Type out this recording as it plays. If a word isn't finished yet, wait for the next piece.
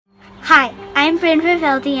Hi, I'm Bryn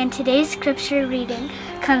Vivaldi, and today's scripture reading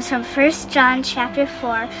comes from 1 John chapter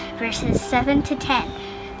 4, verses 7 to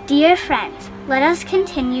 10. Dear friends, let us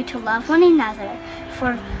continue to love one another,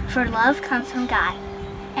 for love comes from God.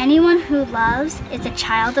 Anyone who loves is a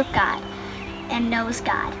child of God and knows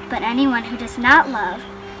God, but anyone who does not love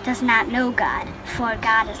does not know God, for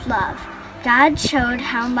God is love. God showed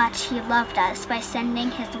how much He loved us by sending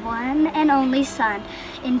His one and only Son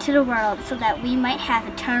into the world so that we might have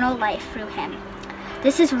eternal life through Him.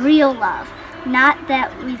 This is real love, not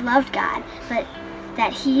that we loved God, but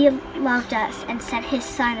that He loved us and sent His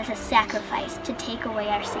Son as a sacrifice to take away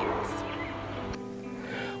our sins.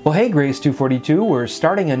 Well, hey, Grace 242, we're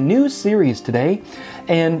starting a new series today,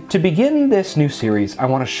 and to begin this new series, I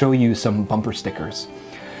want to show you some bumper stickers.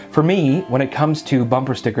 For me, when it comes to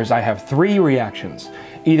bumper stickers, I have three reactions.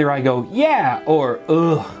 Either I go, yeah, or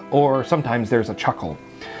ugh, or sometimes there's a chuckle.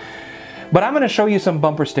 But I'm going to show you some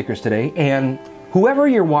bumper stickers today, and whoever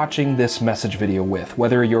you're watching this message video with,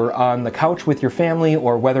 whether you're on the couch with your family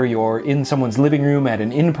or whether you're in someone's living room at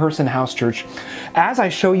an in-person house church, as I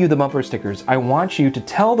show you the bumper stickers, I want you to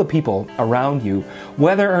tell the people around you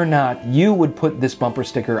whether or not you would put this bumper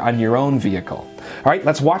sticker on your own vehicle. All right,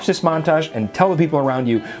 let's watch this montage and tell the people around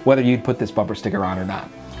you whether you'd put this bumper sticker on or not.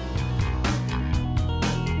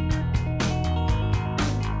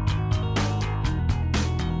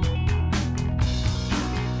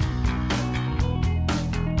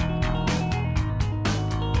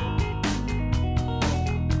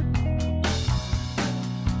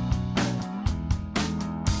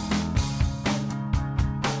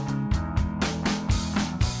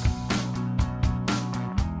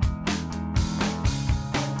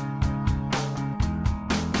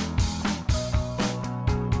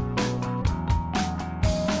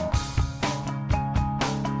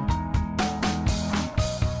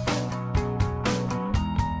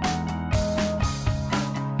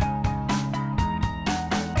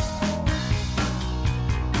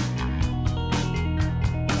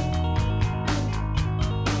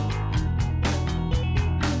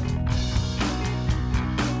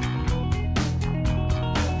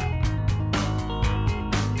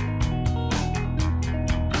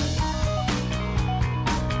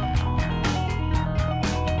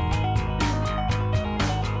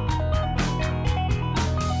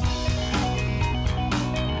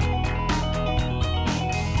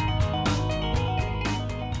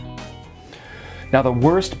 Now, the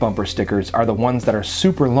worst bumper stickers are the ones that are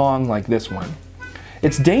super long like this one.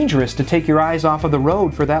 It's dangerous to take your eyes off of the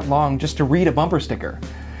road for that long just to read a bumper sticker.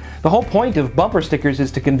 The whole point of bumper stickers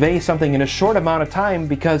is to convey something in a short amount of time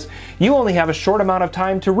because you only have a short amount of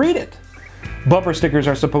time to read it. Bumper stickers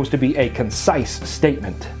are supposed to be a concise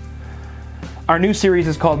statement. Our new series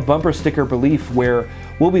is called Bumper Sticker Belief, where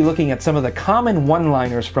we'll be looking at some of the common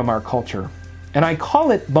one-liners from our culture. And I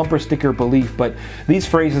call it bumper sticker belief, but these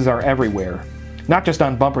phrases are everywhere. Not just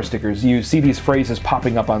on bumper stickers. You see these phrases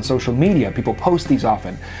popping up on social media. People post these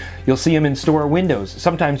often. You'll see them in store windows.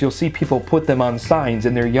 Sometimes you'll see people put them on signs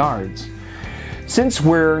in their yards. Since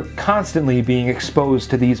we're constantly being exposed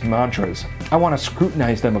to these mantras, I want to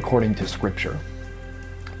scrutinize them according to Scripture.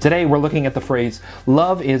 Today we're looking at the phrase,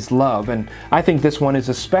 love is love, and I think this one is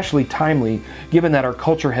especially timely given that our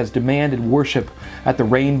culture has demanded worship at the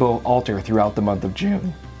rainbow altar throughout the month of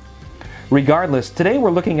June. Regardless, today we're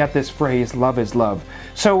looking at this phrase, love is love.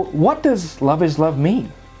 So what does love is love mean?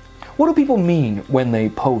 What do people mean when they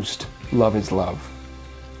post love is love?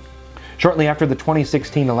 Shortly after the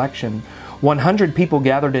 2016 election, 100 people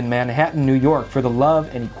gathered in Manhattan, New York for the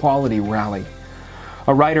Love and Equality rally.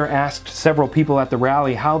 A writer asked several people at the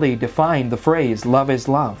rally how they defined the phrase, love is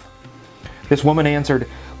love. This woman answered,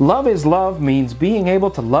 love is love means being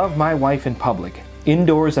able to love my wife in public,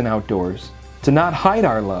 indoors and outdoors, to not hide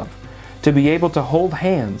our love, to be able to hold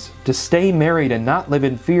hands, to stay married and not live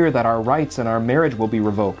in fear that our rights and our marriage will be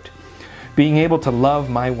revoked, being able to love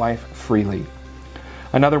my wife freely.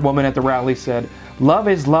 Another woman at the rally said, love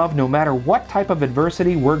is love no matter what type of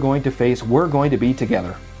adversity we're going to face, we're going to be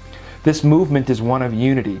together. This movement is one of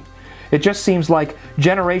unity. It just seems like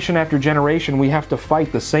generation after generation we have to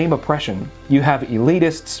fight the same oppression. You have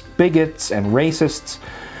elitists, bigots, and racists,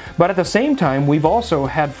 but at the same time we've also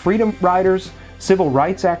had freedom riders, civil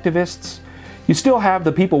rights activists. You still have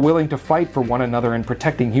the people willing to fight for one another and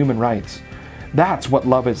protecting human rights. That's what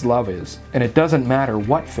love is, and it doesn't matter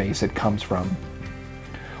what face it comes from.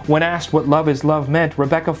 When asked what love is love meant,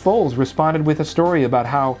 Rebecca Foles responded with a story about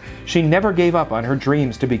how she never gave up on her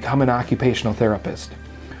dreams to become an occupational therapist.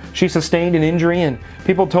 She sustained an injury and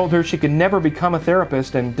people told her she could never become a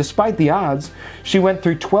therapist, and despite the odds, she went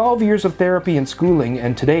through 12 years of therapy and schooling,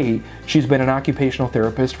 and today she's been an occupational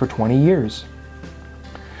therapist for 20 years.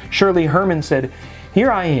 Shirley Herman said,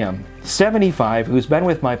 "Here I am, 75, who's been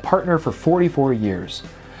with my partner for 44 years.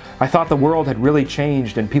 I thought the world had really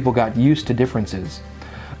changed and people got used to differences.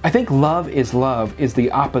 I think love is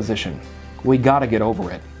the opposition. We gotta get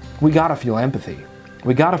over it. We gotta feel empathy.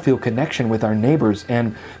 We gotta feel connection with our neighbors,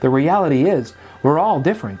 and the reality is, we're all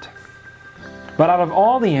different." But out of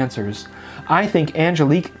all the answers, I think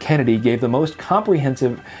Angelique Kennedy gave the most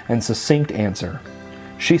comprehensive and succinct answer.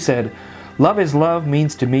 She said, "Love is love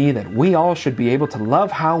means to me that we all should be able to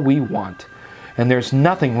love how we want, and there's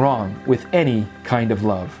nothing wrong with any kind of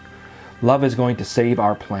love. Love is going to save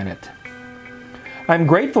our planet." I'm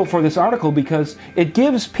grateful for this article because it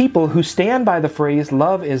gives people who stand by the phrase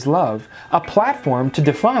 "love is love" a platform to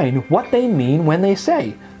define what they mean when they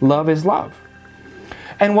say "love is love."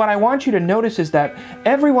 And what I want you to notice is that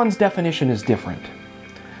everyone's definition is different.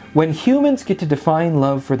 When humans get to define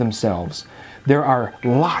love for themselves, there are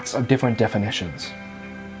lots of different definitions.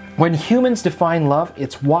 When humans define love,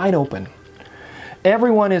 it's wide open.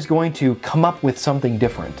 Everyone is going to come up with something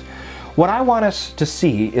different. What I want us to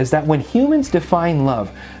see is that when humans define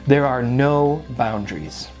love, there are no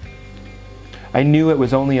boundaries. I knew it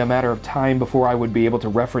was only a matter of time before I would be able to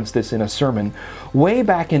reference this in a sermon. Way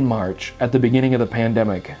back in March, at the beginning of the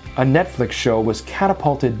pandemic, a Netflix show was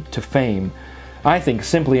catapulted to fame, I think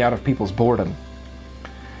simply out of people's boredom.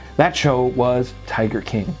 That show was Tiger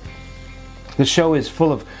King. The show is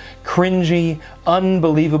full of cringy,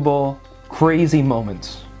 unbelievable, crazy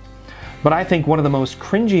moments. But I think one of the most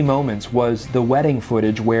cringy moments was the wedding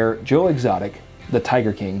footage where Joe Exotic, the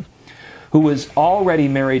Tiger King, who was already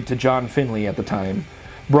married to John Finlay at the time,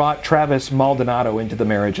 brought Travis Maldonado into the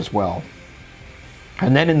marriage as well.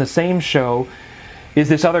 And then in the same show is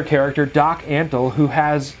this other character, Doc Antle, who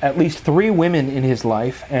has at least 3 women in his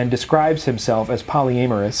life and describes himself as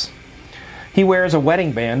polyamorous. He wears a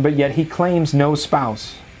wedding band, but yet he claims no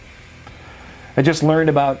spouse. I just learned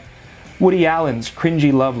about Woody Allen's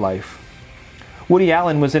cringy love life. Woody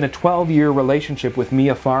Allen was in a 12-year relationship with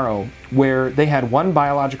Mia Farrow, where they had 1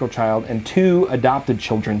 biological child and 2 adopted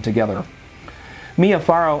children together. Mia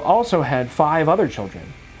Farrow also had 5 other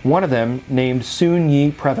children, one of them named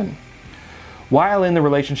Soon-Yi Previn. While in the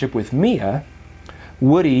relationship with Mia,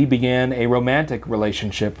 Woody began a romantic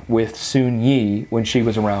relationship with Soon-Yi when she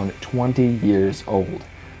was around 20 years old.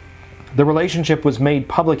 The relationship was made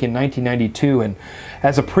public in 1992, and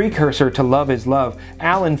as a precursor to Love is Love,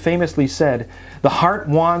 Allen famously said, "The heart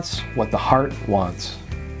wants what the heart wants."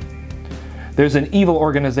 There's an evil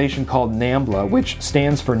organization called NAMBLA, which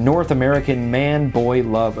stands for North American Man-Boy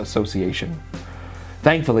Love Association.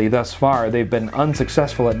 Thankfully, thus far, they've been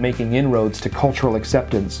unsuccessful at making inroads to cultural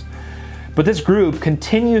acceptance. But this group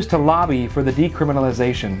continues to lobby for the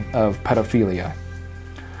decriminalization of pedophilia.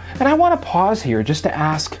 And I want to pause here just to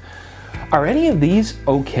ask, are any of these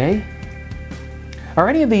okay? Are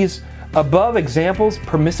any of these above examples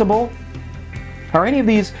permissible? Are any of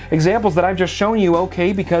these examples that I've just shown you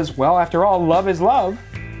okay because, well, after all, love is love?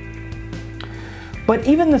 But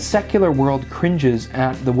even the secular world cringes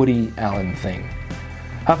at the Woody Allen thing.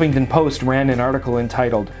 Huffington Post ran an article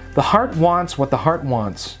entitled, "The Heart Wants What the Heart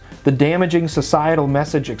Wants, the damaging societal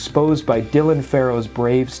message exposed by Dylan Farrow's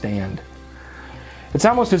brave stand." It's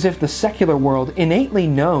almost as if the secular world innately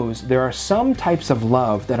knows there are some types of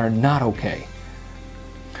love that are not okay.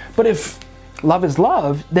 But if love is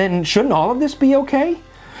love, then shouldn't all of this be okay?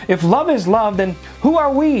 If love is love, then who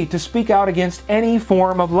are we to speak out against any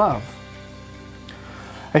form of love?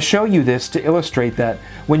 I show you this to illustrate that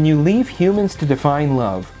when you leave humans to define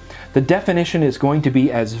love, the definition is going to be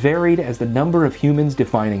as varied as the number of humans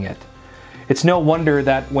defining it. It's no wonder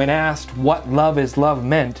that when asked what love is love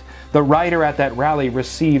meant, the writer at that rally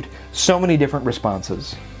received so many different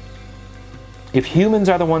responses. If humans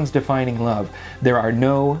are the ones defining love, there are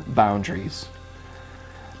no boundaries.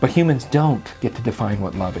 But humans don't get to define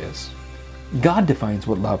what love is. God defines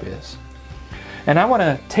what love is. And I want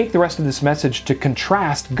to take the rest of this message to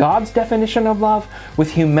contrast God's definition of love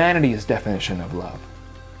with humanity's definition of love.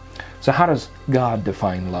 So how does God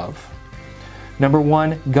define love? Number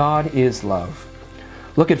 1, God is love.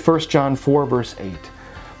 Look at 1 John 4, verse 8.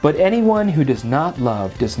 "But anyone who does not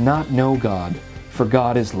love does not know God, for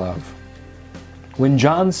God is love." When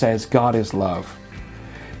John says God is love,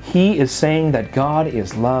 he is saying that God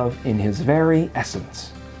is love in his very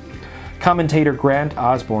essence. Commentator Grant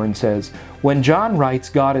Osborne says, when John writes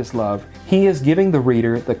God is love, he is giving the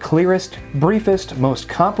reader the clearest, briefest, most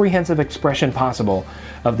comprehensive expression possible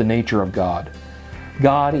of the nature of God.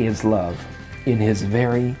 God is love in his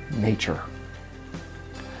very nature.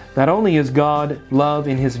 Not only is God love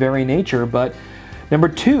in his very nature, but number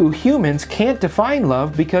two, humans can't define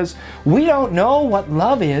love because we don't know what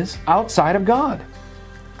love is outside of God.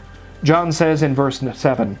 John says in verse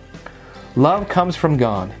 7, love comes from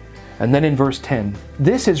God. And then in verse 10,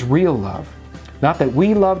 this is real love. Not that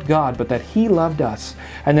we loved God, but that he loved us.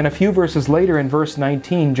 And then a few verses later in verse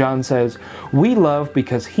 19, John says, we love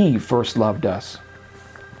because he first loved us.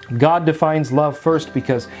 God defines love first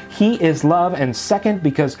because he is love, and second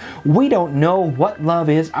because we don't know what love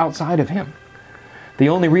is outside of him. The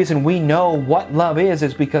only reason we know what love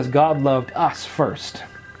is because God loved us first.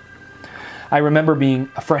 I remember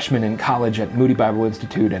being a freshman in college at Moody Bible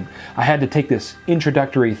Institute, and I had to take this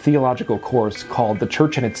introductory theological course called The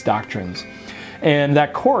Church and Its Doctrines. And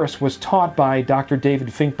that course was taught by Dr. David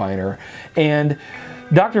Finkbeiner, and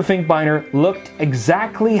Dr. Finkbeiner looked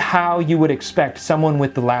exactly how you would expect someone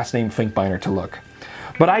with the last name Finkbeiner to look.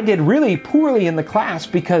 But I did really poorly in the class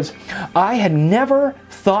because I had never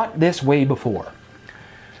thought this way before.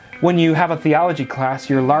 When you have a theology class,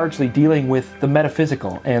 you're largely dealing with the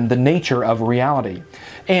metaphysical and the nature of reality.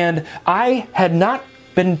 And I had not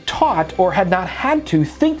been taught or had not had to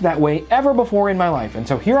think that way ever before in my life. And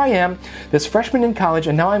so here I am, this freshman in college,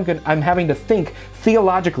 and now I'm having to think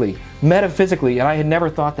theologically, metaphysically, and I had never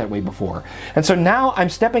thought that way before. And so now I'm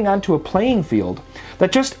stepping onto a playing field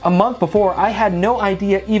that just a month before I had no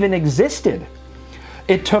idea even existed.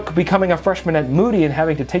 It took becoming a freshman at Moody and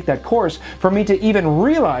having to take that course for me to even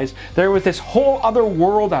realize there was this whole other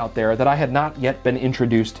world out there that I had not yet been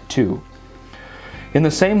introduced to. In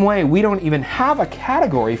the same way, we don't even have a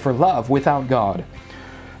category for love without God.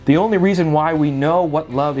 The only reason why we know what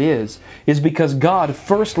love is because God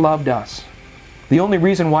first loved us. The only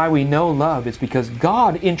reason why we know love is because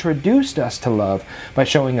God introduced us to love by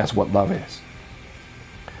showing us what love is.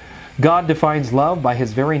 God defines love by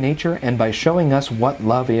his very nature and by showing us what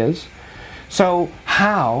love is. So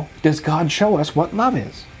how does God show us what love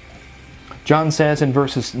is? John says in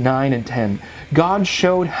verses 9 and 10, God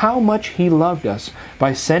showed how much he loved us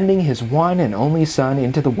by sending his one and only Son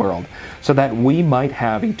into the world so that we might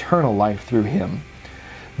have eternal life through him.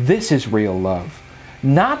 This is real love.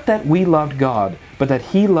 Not that we loved God, but that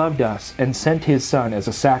he loved us and sent his Son as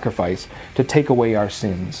a sacrifice to take away our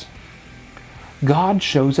sins. God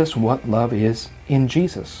shows us what love is in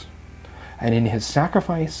Jesus and in his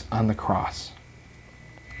sacrifice on the cross.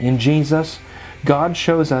 In Jesus, God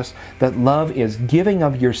shows us that love is giving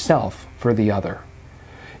of yourself for the other.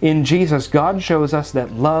 In Jesus, God shows us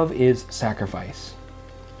that love is sacrifice.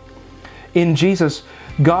 In Jesus,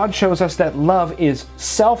 God shows us that love is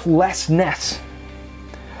selflessness.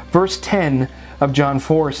 Verse 10 of John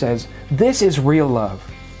 4 says, this is real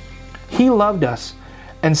love. He loved us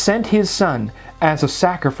and sent his Son as a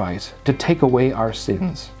sacrifice to take away our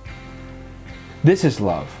sins. This is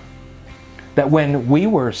love. That when we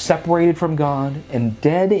were separated from God and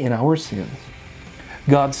dead in our sins,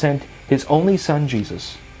 God sent his only Son,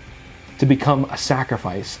 Jesus, to become a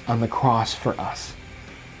sacrifice on the cross for us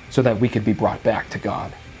so that we could be brought back to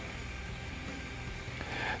God.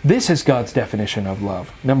 This is God's definition of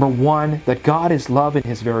love. Number one, that God is love in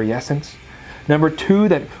his very essence. Number two,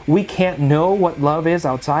 that we can't know what love is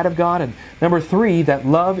outside of God. And number three, that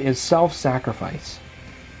love is self-sacrifice.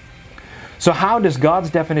 So how does God's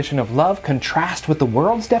definition of love contrast with the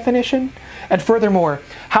world's definition? And furthermore,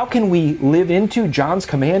 how can we live into John's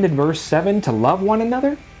command in verse 7 to love one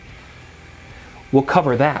another? We'll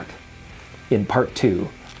cover that in part 2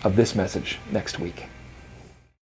 of this message next week.